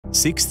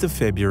6th of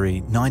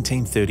February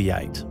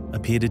 1938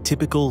 appeared a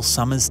typical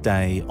summer's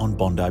day on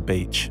Bondi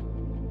Beach.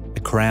 A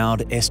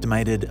crowd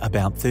estimated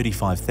about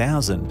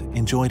 35,000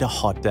 enjoyed a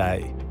hot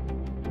day.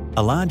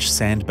 A large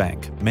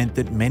sandbank meant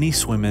that many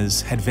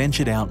swimmers had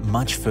ventured out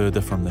much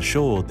further from the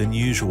shore than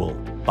usual,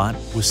 but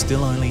were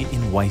still only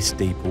in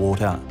waist-deep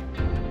water.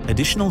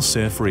 Additional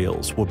surf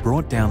reels were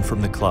brought down from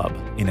the club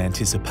in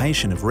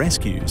anticipation of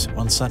rescues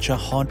on such a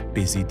hot,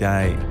 busy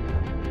day.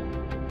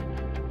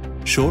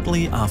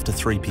 Shortly after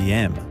 3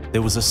 p.m,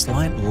 there was a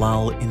slight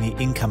lull in the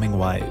incoming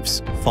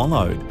waves,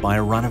 followed by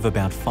a run of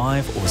about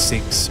 5 or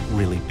 6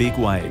 really big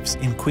waves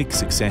in quick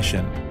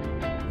succession.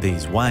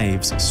 These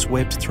waves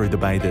swept through the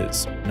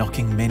bathers,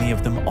 knocking many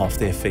of them off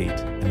their feet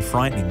and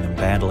frightening them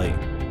badly.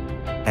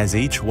 As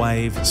each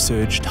wave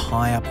surged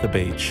high up the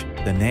beach,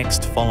 the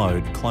next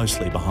followed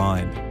closely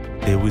behind.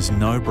 There was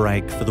no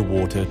break for the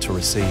water to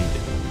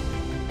recede.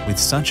 With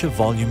such a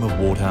volume of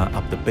water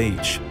up the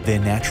beach,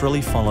 there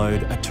naturally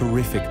followed a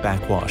terrific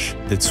backwash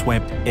that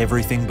swept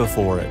everything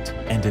before it,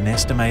 and an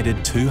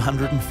estimated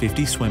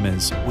 250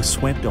 swimmers were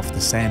swept off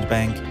the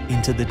sandbank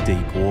into the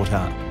deep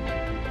water.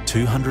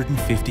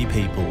 250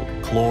 people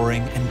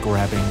clawing and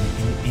grabbing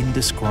in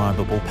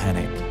indescribable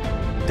panic.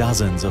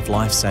 Dozens of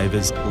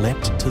lifesavers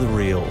leapt to the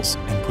reels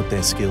and put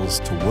their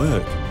skills to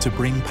work to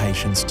bring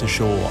patients to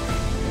shore.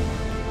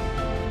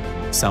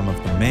 Some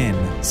of the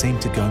men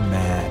seemed to go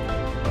mad.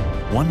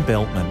 One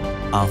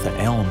beltman, Arthur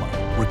Elm,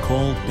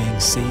 recalled being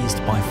seized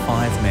by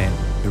 5 men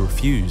who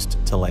refused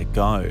to let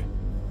go.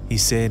 He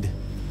said,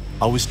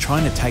 "I was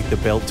trying to take the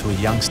belt to a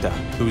youngster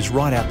who was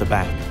right out the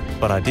back,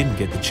 but I didn't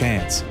get the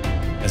chance.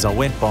 As I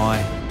went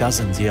by,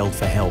 dozens yelled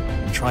for help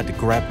and tried to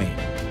grab me.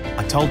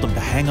 I told them to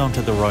hang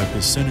onto the rope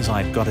as soon as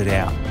I had got it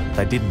out.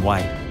 They didn't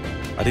wait.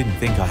 I didn't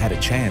think I had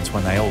a chance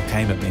when they all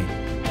came at me.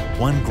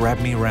 One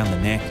grabbed me around the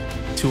neck,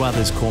 2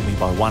 others caught me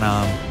by one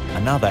arm,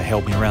 another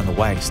held me around the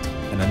waist,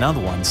 and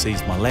another one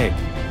seized my leg.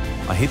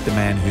 I hit the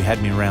man who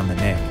had me around the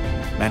neck,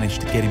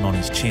 managed to get him on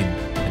his chin,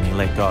 and he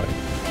let go.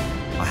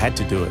 I had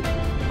to do it,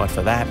 but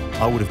for that,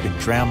 I would have been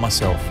drowned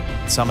myself,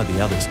 and some of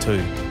the others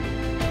too."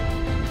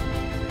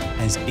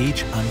 As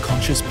each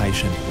unconscious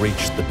patient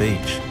reached the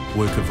beach,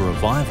 work of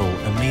revival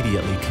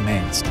immediately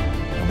commenced,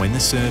 and when the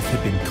surf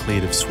had been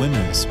cleared of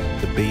swimmers,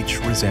 the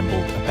beach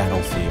resembled a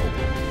battlefield.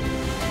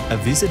 A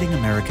visiting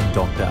American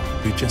doctor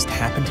who just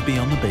happened to be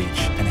on the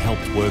beach and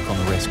helped work on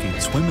the rescued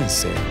swimmers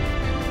said,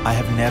 "I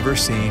have never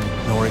seen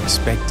nor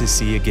expect to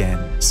see again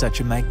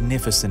such a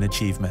magnificent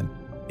achievement.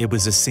 It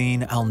was a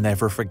scene I'll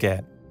never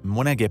forget. And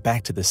when I get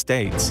back to the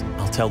States,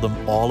 I'll tell them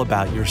all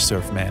about your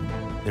surfmen.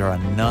 There are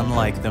none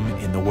like them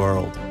in the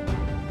world."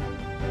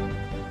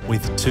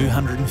 With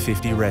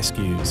 250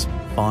 rescues,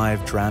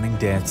 5 drowning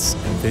deaths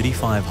and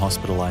 35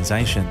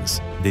 hospitalisations,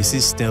 this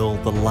is still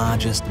the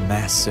largest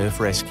mass surf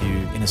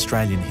rescue in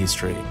Australian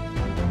history.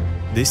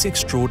 This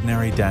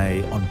extraordinary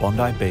day on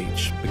Bondi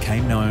Beach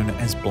became known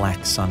as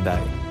Black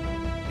Sunday.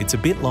 It's a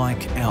bit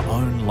like our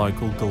own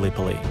local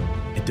Gallipoli.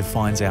 It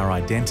defines our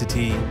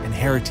identity and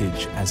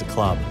heritage as a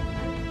club.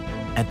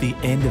 At the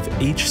end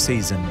of each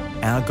season,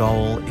 our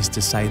goal is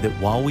to say that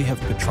while we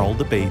have patrolled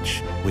the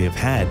beach, we have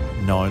had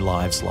no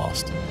lives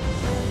lost.